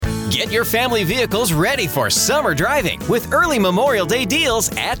Get your family vehicles ready for summer driving with early Memorial Day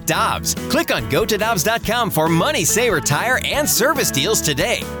deals at Dobbs. Click on GoToDobbs.com for money saver tire and service deals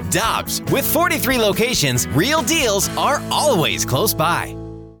today. Dobbs, with 43 locations, real deals are always close by.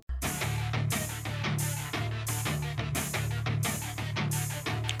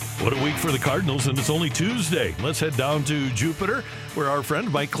 What a week for the Cardinals, and it's only Tuesday. Let's head down to Jupiter, where our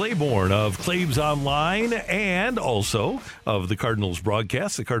friend Mike Claiborne of Claibs Online and also of the Cardinals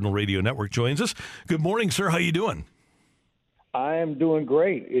broadcast, the Cardinal Radio Network, joins us. Good morning, sir. How you doing? I am doing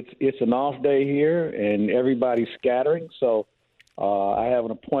great. It's an off day here, and everybody's scattering, so I have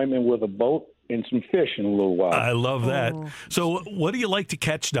an appointment with a boat and some fish in a little while. I love that. So what do you like to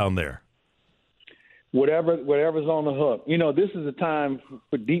catch down there? Whatever's on the hook. You know, this is the time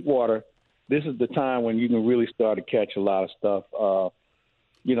for deep water. This is the time when you can really start to catch a lot of stuff.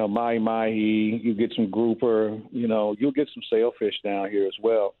 Mahi, you get some grouper, you'll get some sailfish down here as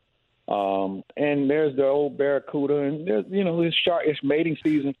well. And there's the old barracuda, and there's, it's mating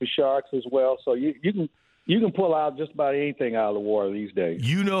season for sharks as well. So you can pull out just about anything out of the water these days.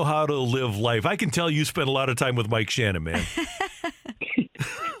 You know how to live life. I can tell you spent a lot of time with Mike Shannon, man.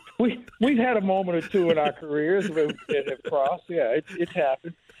 We've had a moment or two in our careers that have crossed. Yeah, it's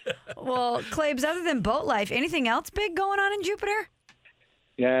happened. Well, Claibs, other than boat life, anything else big going on in Jupiter?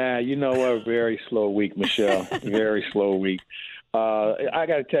 Yeah, you know what? Very slow week, Michelle. Very slow week. I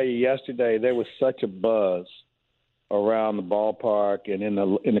got to tell you, yesterday there was such a buzz around the ballpark and in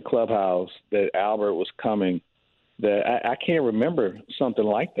the clubhouse that Albert was coming that I can't remember something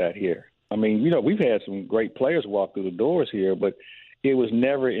like that here. I mean, we've had some great players walk through the doors here, but it was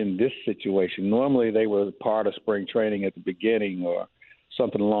never in this situation. Normally they were part of spring training at the beginning or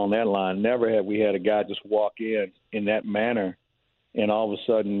something along that line. Never have we had a guy just walk in that manner and all of a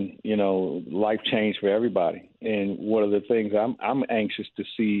sudden, life changed for everybody. And one of the things I'm anxious to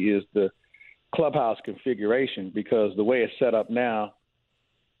see is the clubhouse configuration, because the way it's set up now,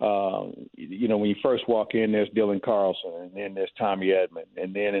 when you first walk in, there's Dylan Carlson, and then there's Tommy Edman,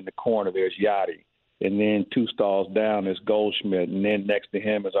 and then in the corner there's Yachty. And then 2 stalls down is Goldschmidt, and then next to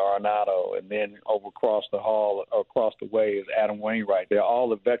him is Arenado, and then over across the hall, or across the way, is Adam Wainwright. They're all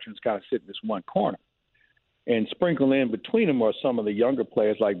the veterans kind of sit in this one corner. And sprinkled in between them are some of the younger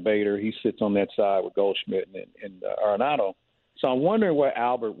players like Bader. He sits on that side with Goldschmidt and Arenado. So I'm wondering where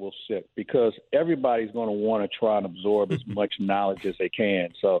Albert will sit, because everybody's going to want to try and absorb as much knowledge as they can.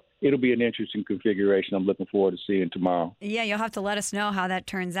 So it'll be an interesting configuration. I'm looking forward to seeing tomorrow. Yeah, you'll have to let us know how that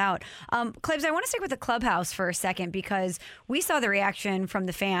turns out. Claibs, I want to stick with the clubhouse for a second, because we saw the reaction from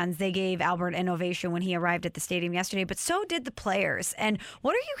the fans. They gave Albert an ovation when he arrived at the stadium yesterday, but so did the players. And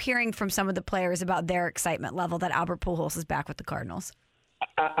what are you hearing from some of the players about their excitement level that Albert Pujols is back with the Cardinals?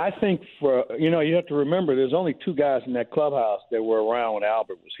 I think you have to remember there's only 2 guys in that clubhouse that were around when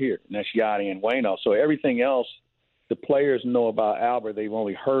Albert was here, and that's Yachty and Waino. So everything else the players know about Albert, they've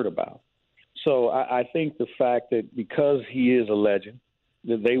only heard about. So I think the fact that because he is a legend,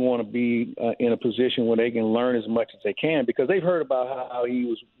 that they want to be in a position where they can learn as much as they can, because they've heard about how he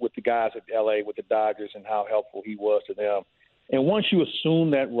was with the guys at L.A., with the Dodgers, and how helpful he was to them. And once you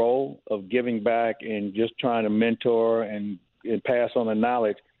assume that role of giving back and just trying to mentor and pass on the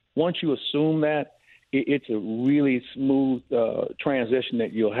knowledge, once you assume that, it's a really smooth transition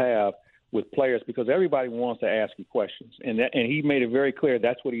that you'll have with players, because everybody wants to ask you questions. And he made it very clear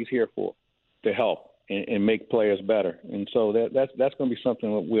that's what he's here for, to help and make players better. And so that's going to be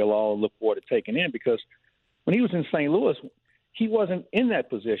something that we'll all look forward to taking in, because when he was in St. Louis, he wasn't in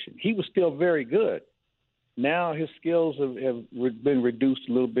that position. He was still very good. Now his skills have been reduced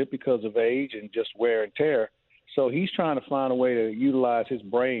a little bit because of age and just wear and tear. So he's trying to find a way to utilize his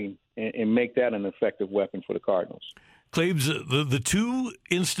brain and make that an effective weapon for the Cardinals. Claibs, the 2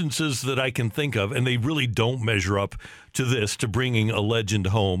 instances that I can think of, and they really don't measure up to bringing a legend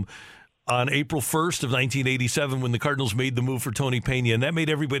home, on April 1st of 1987 when the Cardinals made the move for Tony Pena, and that made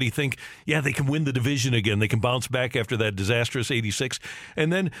everybody think, yeah, they can win the division again. They can bounce back after that disastrous 86.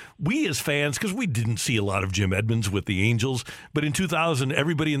 And then we as fans, because we didn't see a lot of Jim Edmonds with the Angels, but in 2000,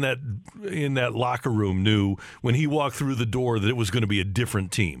 everybody in that locker room knew when he walked through the door that it was going to be a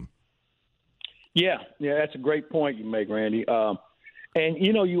different team. Yeah, that's a great point you make, Randy. And,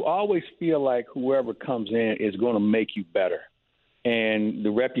 you always feel like whoever comes in is going to make you better. And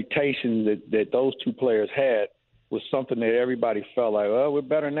the reputation that those 2 players had was something that everybody felt like, oh, we're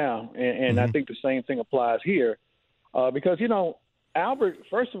better now. And I think the same thing applies here, because, Albert,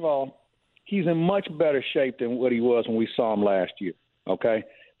 first of all, he's in much better shape than what he was when we saw him last year, okay?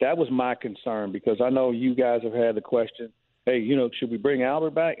 That was my concern, because I know you guys have had the question, hey, should we bring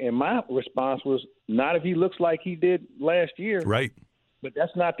Albert back? And my response was, not if he looks like he did last year. Right. But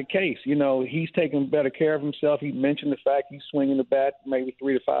that's not the case. You know, he's taking better care of himself. He mentioned the fact he's swinging the bat maybe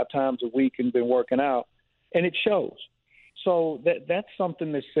 3 to 5 times a week and been working out, and it shows. So that's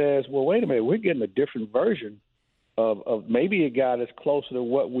something that says, well, wait a minute, we're getting a different version of maybe a guy that's closer to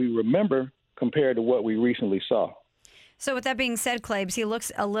what we remember compared to what we recently saw. So with that being said, Claibs, he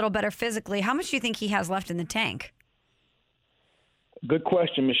looks a little better physically. How much do you think he has left in the tank? Good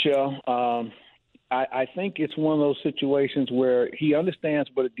question, Michelle. I think it's one of those situations where he understands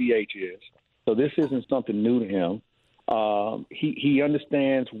what a DH is. So this isn't something new to him. He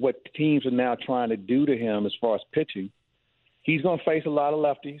understands what teams are now trying to do to him as far as pitching. He's going to face a lot of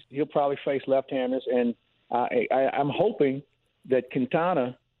lefties. He'll probably face left-handers. And I'm hoping that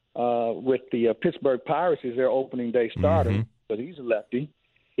Quintana with the Pittsburgh Pirates is their opening day starter, but he's a lefty.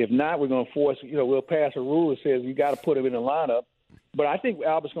 If not, we're going to force, we'll pass a rule that says you got to put him in the lineup. But I think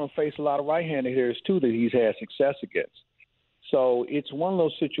Albert's going to face a lot of right-handed hitters, too, that he's had success against. So it's one of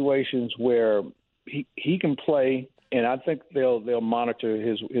those situations where he can play, and I think they'll monitor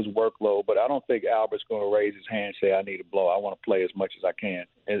his workload. But I don't think Albert's going to raise his hand and say, I need a blow. I want to play as much as I can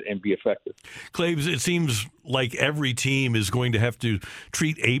and be effective. Claibs, it seems like every team is going to have to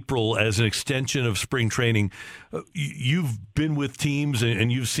treat April as an extension of spring training. You've been with teams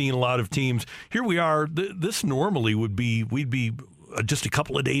and you've seen a lot of teams. Here we are. This normally we'd be just a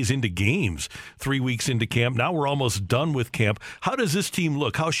couple of days into games, 3 weeks into camp. Now we're almost done with camp. How does this team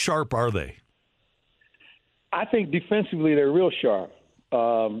look? How sharp are they? I think defensively they're real sharp.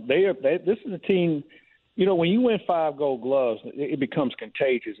 This is a team, when you win 5 Gold Gloves, it becomes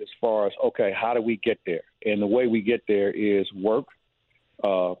contagious as far as, okay, how do we get there? And the way we get there is work,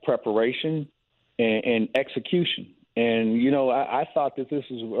 preparation, and execution. And, I thought that this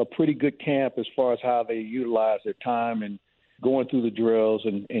is a pretty good camp as far as how they utilize their time and going through the drills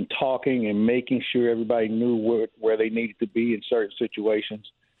and talking and making sure everybody knew where they needed to be in certain situations.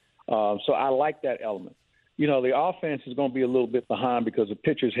 So I like that element. The offense is going to be a little bit behind because the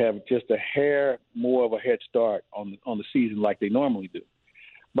pitchers have just a hair more of a head start on the season like they normally do.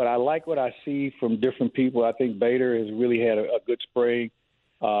 But I like what I see from different people. I think Bader has really had a good spring.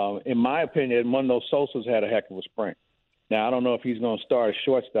 In my opinion, Edmundo Sosa's had a heck of a spring. Now, I don't know if he's going to start as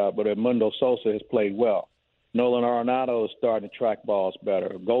shortstop, but Edmundo Sosa has played well. Nolan Arenado is starting to track balls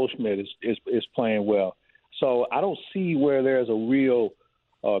better. Goldschmidt is playing well. So I don't see where there's a real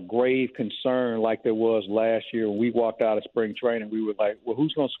grave concern like there was last year when we walked out of spring training. We were like, well,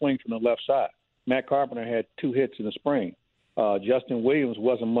 who's going to swing from the left side? Matt Carpenter had 2 hits in the spring. Justin Williams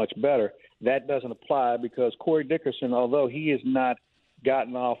wasn't much better. That doesn't apply because Corey Dickerson, although he has not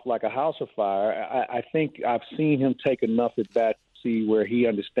gotten off like a house of fire, I think I've seen him take enough at bat to see where he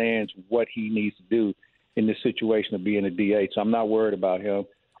understands what he needs to do in this situation of being a DH. So I'm not worried about him.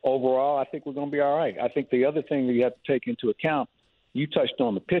 Overall, I think we're going to be all right. I think the other thing that you have to take into account, you touched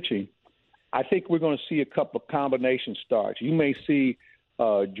on the pitching. I think we're going to see a couple of combination starts. You may see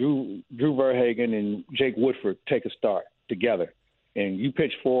Drew Verhagen and Jake Woodford take a start together. And you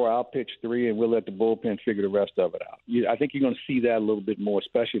pitch 4, I'll pitch 3, and we'll let the bullpen figure the rest of it out. I think you're going to see that a little bit more,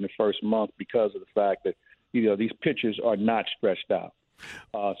 especially in the first month because of the fact that, these pitchers are not stretched out.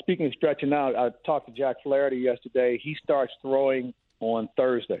 Speaking of stretching out, I talked to Jack Flaherty yesterday. He starts throwing on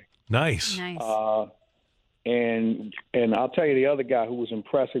Thursday. Nice. And I'll tell you, the other guy who was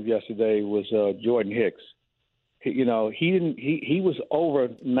impressive yesterday was Jordan Hicks. He was over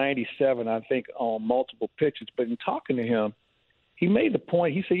 97, I think, on multiple pitches. But in talking to him, he made the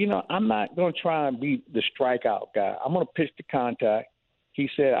point. He said, I'm not going to try and be the strikeout guy. I'm going to pitch to contact. He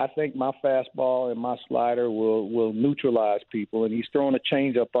said, I think my fastball and my slider will neutralize people, and he's throwing a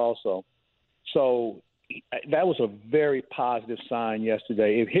changeup also. So that was a very positive sign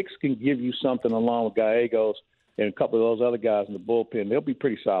yesterday. If Hicks can give you something along with Gallegos and a couple of those other guys in the bullpen, they'll be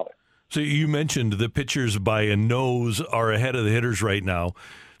pretty solid. So you mentioned the pitchers by a nose are ahead of the hitters right now.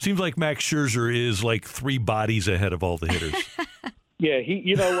 Seems like Max Scherzer is like 3 bodies ahead of all the hitters. Yeah,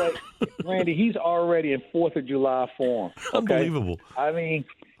 you know what, Randy, he's already in 4th of July form. Okay? Unbelievable. I mean,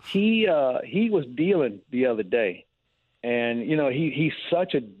 he was dealing the other day, and he's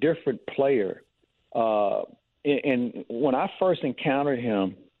such a different player. And when I first encountered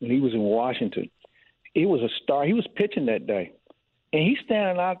him when he was in Washington, he was a star. He was pitching that day, and he's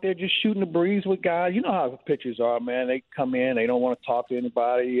standing out there just shooting the breeze with guys. You know how pitchers are, man. They come in, they don't want to talk to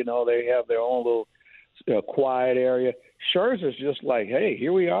anybody. They have their own little quiet area. Scherzer's just like, hey,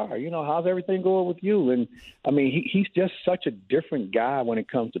 here we are. How's everything going with you? And, I mean, he's just such a different guy when it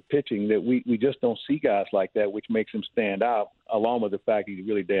comes to pitching that we just don't see guys like that, which makes him stand out, along with the fact he's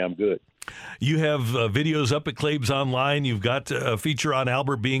really damn good. You have videos up at Claibs Online. You've got a feature on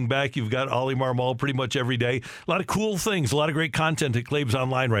Albert being back. You've got Ollie Marmol pretty much every day. A lot of cool things, a lot of great content at Claibs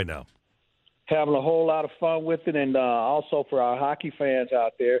Online right now. Having a whole lot of fun with it, and also for our hockey fans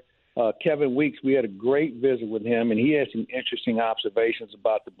out there, Kevin Weeks, we had a great visit with him, and he had some interesting observations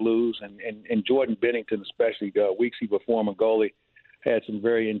about the Blues, and Jordan Bennington, especially. Weeks, he was former goalie, had some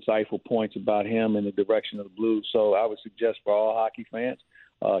very insightful points about him and the direction of the Blues. So I would suggest for all hockey fans,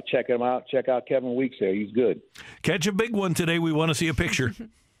 check him out. Check out Kevin Weeks there. He's good. Catch a big one today. We want to see a picture.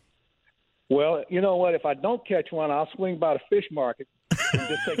 Well, you know what? If I don't catch one, I'll swing by the fish market and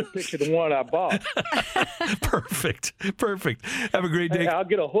just take a picture of the one I bought. Perfect. Have a great day. Hey, I'll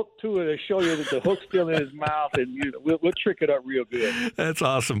get a hook to it and show you that the hook's still in his mouth, and we'll trick it up real good. That's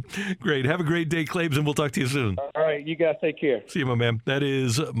awesome. Great. Have a great day, Claibs, and we'll talk to you soon. All right. You guys take care. See you, my man. That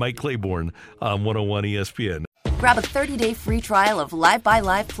is Mike Claiborne on 101 ESPN. Grab a 30-day free trial of Live by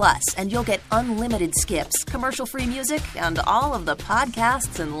Live Plus, and you'll get unlimited skips, commercial-free music, and all of the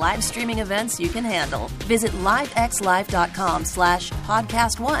podcasts and live streaming events you can handle. Visit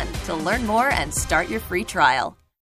livexlive.com/podcast1 to learn more and start your free trial.